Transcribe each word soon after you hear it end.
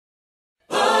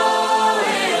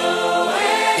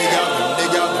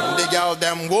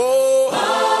them, whoa.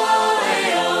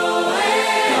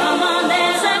 Come on,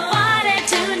 there's a party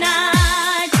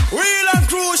tonight. Real and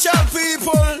crucial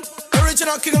people.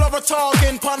 Original king lover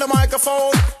talking on the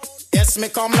microphone. Yes, me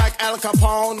come like Al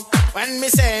Capone when me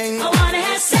sing. I wanna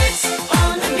have sex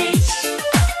on the beach.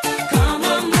 Come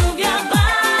on, move your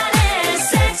body.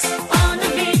 Sex on the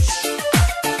beach.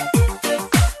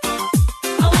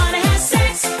 I wanna have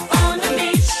sex on the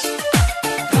beach.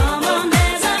 Come on,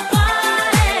 there's a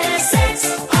party. Sex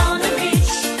on the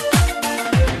beach.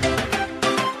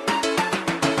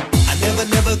 I'm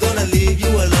never gonna leave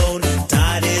you alone.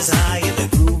 Tide is high and the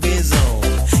groove is on.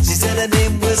 She said her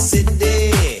name was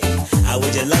Cindy. How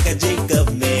would you like a drink of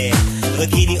me?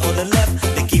 Bikini on the left,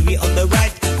 the kiwi on the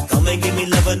right. Come and give me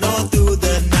lovin' all through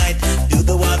the night. Do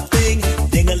the wild thing,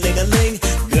 ding-a-ling-a-ling.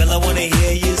 Girl, I wanna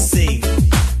hear you sing.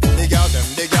 Dig out them,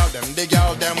 dig out them, dig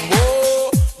out them,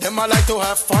 whoa. Them I like to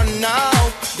have fun now.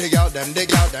 Dig out them,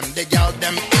 dig out them, dig out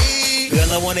them,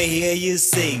 Girl, I wanna hear you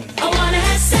sing. I wanna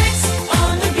have sex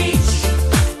on the beach.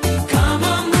 Come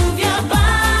on, move your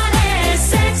body.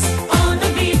 Sex on the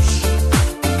beach.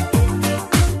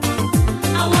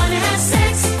 I wanna have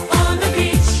sex on the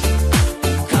beach.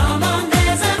 Come on,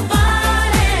 there's a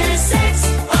party. Sex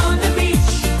on the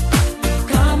beach.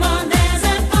 Come on, there's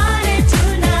a party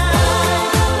tonight.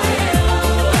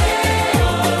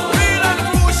 real and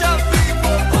crucial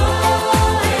people.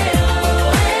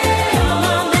 Come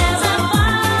on, there's a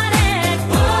party.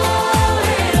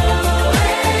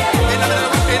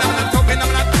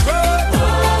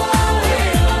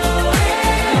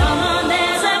 Come on,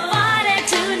 there's a party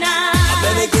tonight. I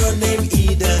met a girl named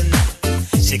Eden.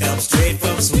 She comes straight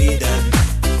from Sweden.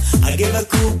 I give her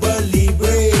Cuba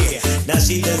Libre. Now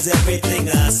she does everything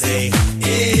I say.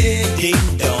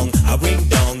 Ding dong, I ring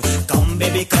dong. Come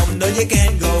baby, come, no you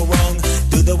can't go wrong.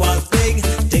 Do the wild thing,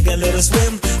 take a little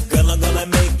swim. Girl, I'm gonna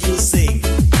make you sing.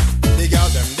 Dig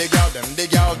out them, dig out them,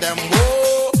 dig out them,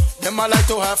 whoa. Them I like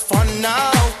to have fun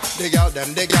now. Dig out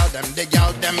them, dig out them, dig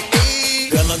out them,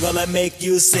 Girl, I'm gonna make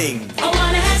you sing. I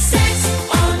wanna have sex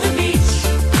on the beach.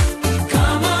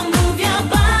 Come on, move your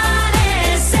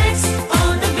body. Sex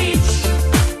on the beach.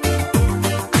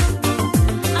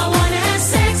 I wanna have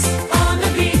sex on the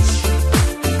beach.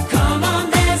 Come on,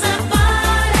 there's a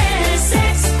party.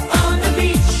 Sex on the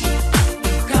beach.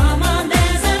 Come on,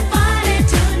 there's a party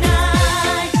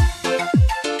tonight.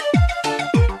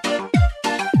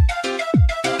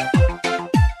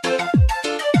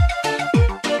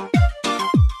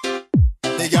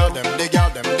 dig out them, dig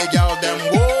out them, dig out them,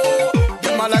 whoa.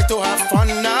 Them I like to have fun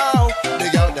now.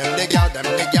 Dig out them, dig out them,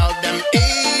 dig out them,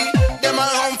 Them I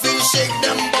humpy shake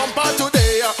them bumper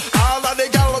today. All of the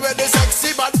gal with the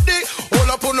sexy body. Hold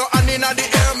up on no hand inna the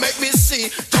air, make me see.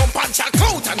 Jump and check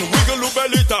out and wiggle your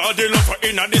belly. The lover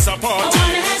inna this I party.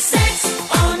 wanna have sex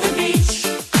on the beach.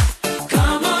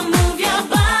 Come on, move your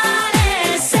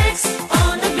body. Sex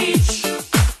on the beach.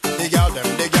 Dig out them,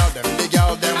 dig out them, dig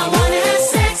out them, I wanna have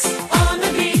sex on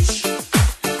the beach.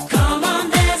 Come on,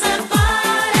 there's a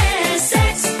party.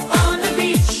 Sex on the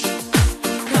beach.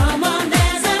 Come on,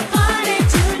 there's a party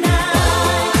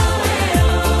tonight.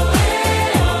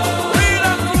 real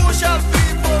and crucial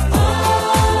people.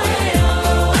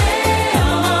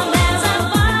 Come on, there's a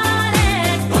party.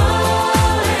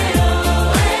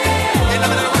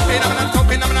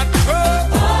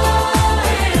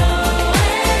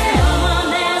 Come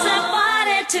on, there's a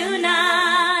party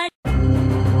tonight.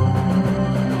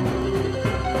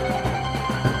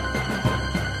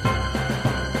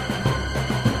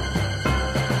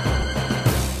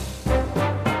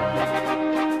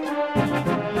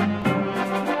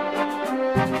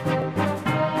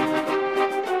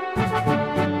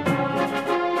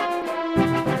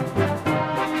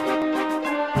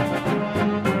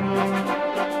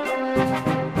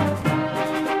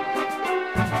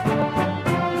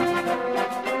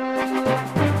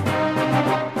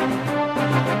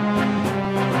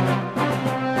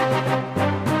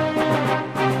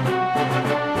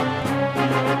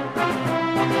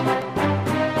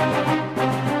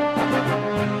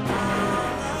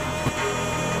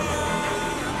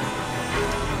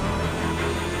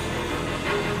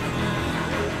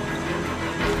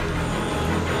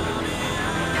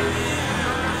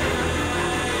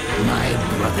 My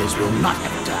brothers will not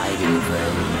have died in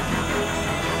vain.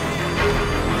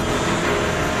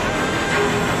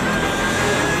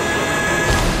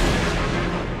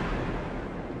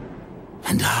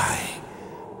 And